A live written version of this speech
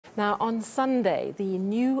Now, on Sunday, the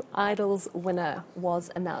new Idols winner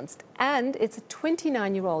was announced, and it's a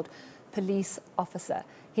 29-year-old police officer.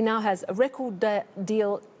 He now has a record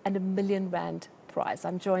deal and R1 million prize.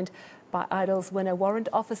 I'm joined by Idols winner Warrant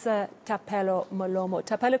Officer Thapelo Molomo.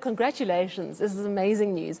 Thapelo, congratulations. This is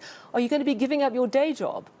amazing news. Are you going to be giving up your day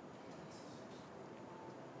job?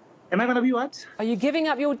 Am I going to be what? Are you giving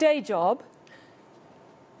up your day job?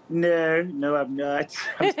 No, I'm not.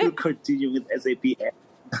 I'm still continuing with SAP.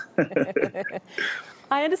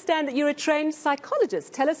 I understand that you're a trained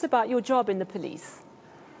psychologist. Tell us about your job in the police.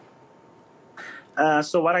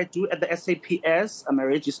 So what I do at the SAPS, I'm a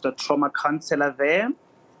registered trauma counselor there.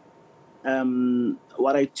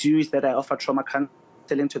 What I do is that I offer trauma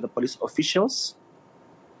counseling to the police officials,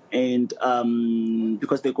 and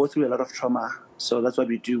because they go through a lot of trauma, so that's what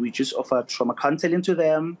we do. We just offer trauma counseling to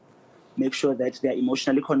them, make sure that they're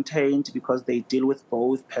emotionally contained because they deal with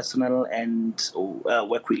both personal and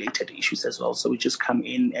work-related issues as well. So we just come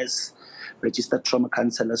in as registered trauma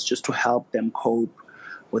counselors just to help them cope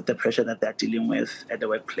with the pressure that they're dealing with at the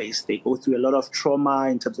workplace. They go through a lot of trauma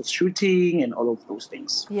in terms of shooting and all of those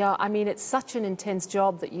things. Yeah, I mean, it's such an intense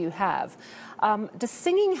job that you have. Does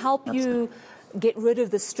singing help you get rid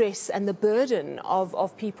of the stress and the burden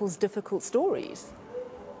of people's difficult stories?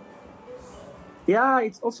 Yeah,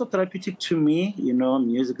 it's also therapeutic to me. You know,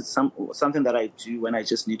 music is something that I do when I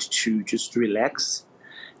just need to just relax.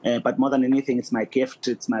 But more than anything, it's my gift,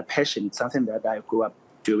 it's my passion. It's something that I grew up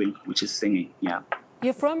doing, which is singing, yeah.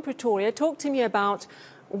 You're from Pretoria. Talk to me about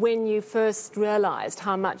when you first realized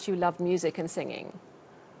how much you loved music and singing.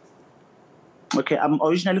 Okay, I'm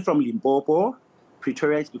originally from Limpopo.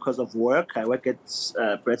 Pretoria is because of work. I work at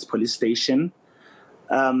Brett's police station.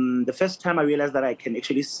 The first time I realized that I can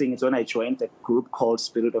actually sing is when I joined a group called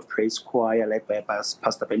Spirit of Praise Choir, led by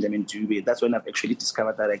Pastor Benjamin Dube. That's when I've actually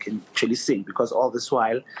discovered that I can actually sing, because all this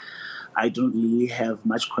while, I don't really have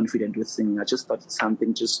much confidence with singing. I just thought it's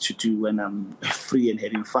something just to do when I'm free and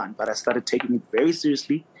having fun. But I started taking it very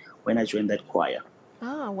seriously when I joined that choir.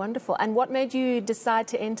 Ah, wonderful. And what made you decide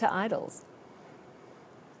to enter Idols?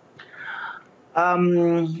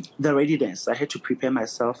 The readiness. I had to prepare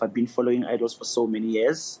myself. I've been following Idols for so many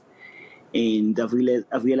years. And I've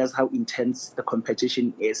realized how intense the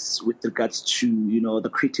competition is with regards to, you know, the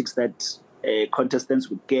critics that contestants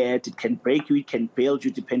would get. It can break you, it can build you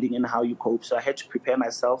depending on how you cope. So I had to prepare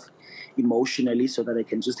myself emotionally so that I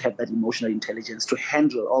can just have that emotional intelligence to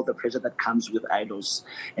handle all the pressure that comes with Idols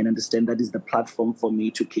and understand that is the platform for me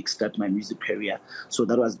to kickstart my music career. So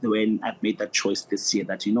that was when I made that choice this year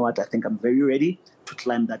that, you know what, I think I'm very ready to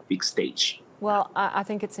climb that big stage. Well, I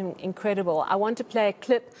think it's incredible. I want to play a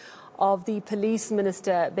clip of the police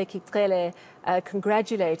minister, Bekicele,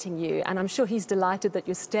 congratulating you. And I'm sure he's delighted that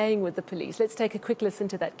you're staying with the police. Let's take a quick listen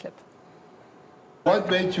to that clip. What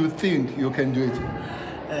made you think you can do it?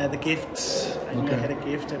 The gift. I knew I had a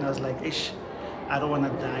gift, and I was like, ish, I don't want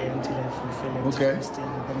to die until I fulfill it. Okay.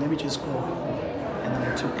 But let me just go. And then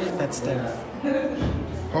I took that step.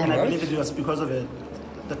 All and right. I believe it was because of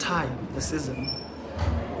the time, the season.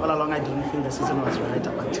 All along, I didn't feel the season was right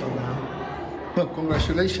up until now. Well,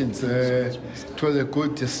 congratulations. It was a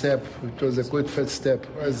good step. It was a good first step.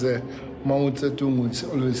 As Mao Zedong would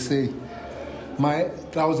always say, my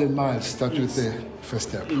 1,000 miles start with the first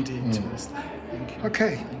step. Indeed. Thank you.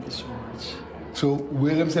 Okay. Thank you so much. So,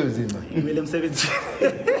 William Sevizima. William Sevitz.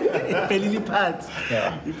 Pelili Pat.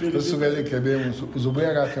 Yeah. Usukele Kebe,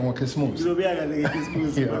 uzobuya kahle ngoKhisimusi. Uzobuya kahle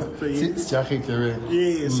ngoKhisimusi. Sijahe Kebe.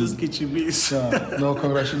 Yes, sisigijimisa. No,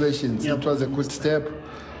 congratulations. Yep. It was a good step.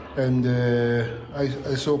 And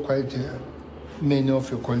I saw quite many of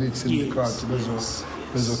your colleagues in the crowd.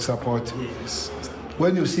 There's support. Yes.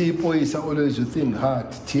 When you see boys, always you think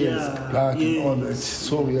heart, tears, blood, and all that.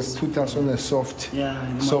 So we have put us on a soft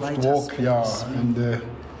walk, and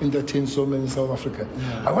entertain so many South Africans.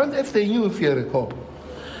 Yeah. I wonder if they knew if you're a cop.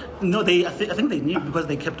 No, I think they knew because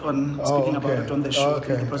they kept on speaking about it on the show.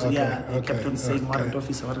 They kept on saying warrant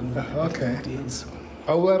officer, warrant officer. Yes.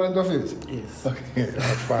 A warrant office? Yes. Okay,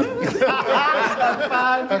 that's fine.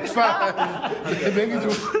 That's fine.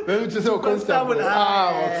 Maybe to say constable.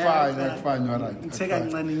 That's fine, all right.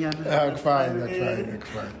 That's fine.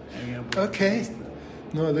 Okay.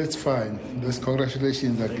 No, that's fine.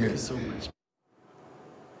 Congratulations again. Thank you so much.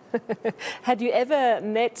 Had you ever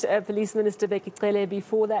met Police Minister Bekicele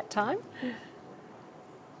before that time?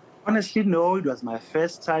 Honestly, no. It was my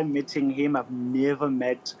first time meeting him. I've never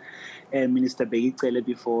met Minister Bekicele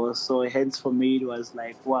before, so hence for me it was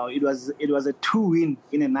like, wow, it was a two-win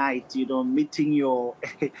in a night, you know, meeting your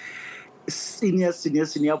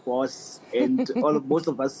senior boss, and most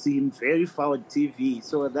of us seem very far on TV.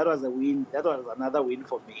 So that was a win. That was another win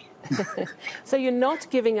for me. So you're not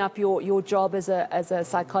giving up your job as a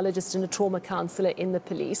psychologist and a trauma counsellor in the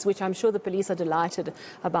police, which I'm sure the police are delighted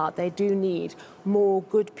about. They do need more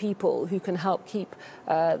good people who can help keep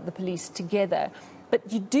the police together.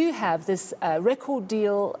 But you do have this record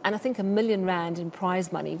deal and I think R1 million in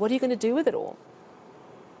prize money. What are you going to do with it all?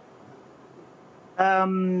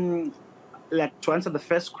 Like, to answer the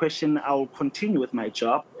first question, I'll continue with my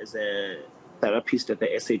job as a therapist at the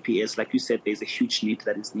SAPS. Like you said, there's a huge need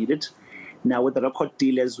that is needed. Now, with the record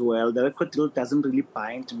deal as well, the record deal doesn't really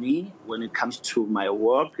bind me when it comes to my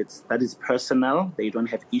work. That is personal. They don't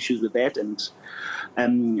have issues with that.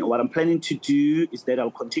 And what I'm planning to do is that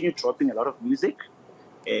I'll continue dropping a lot of music,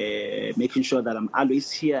 making sure that I'm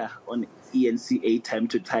always here on eNCA time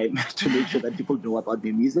to time to make sure that people know about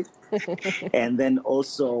the music. And then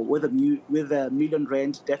also with R1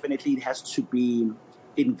 million, definitely it has to be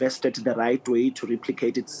invested the right way to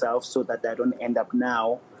replicate itself, so that I don't end up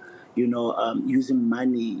now, using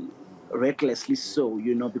money recklessly. So,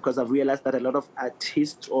 because I've realized that a lot of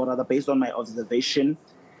artists, or rather based on my observation,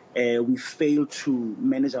 we fail to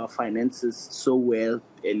manage our finances so well.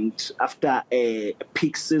 And after a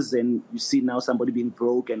peak season, you see now somebody being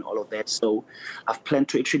broke and all of that. So I've planned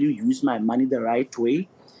to actually use my money the right way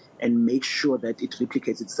and make sure that it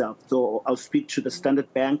replicates itself. So I'll speak to the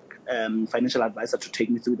Standard Bank financial advisor to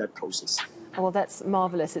take me through that process. Well, that's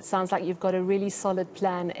marvelous. It sounds like you've got a really solid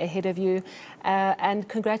plan ahead of you. And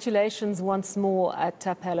congratulations once more at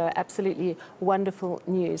Thapelo. Absolutely wonderful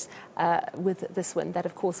news with this win. That,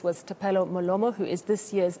 of course, was Thapelo Molomo, who is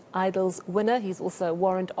this year's Idols winner. He's also a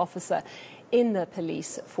warrant officer in the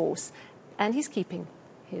police force, and he's keeping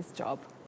his job.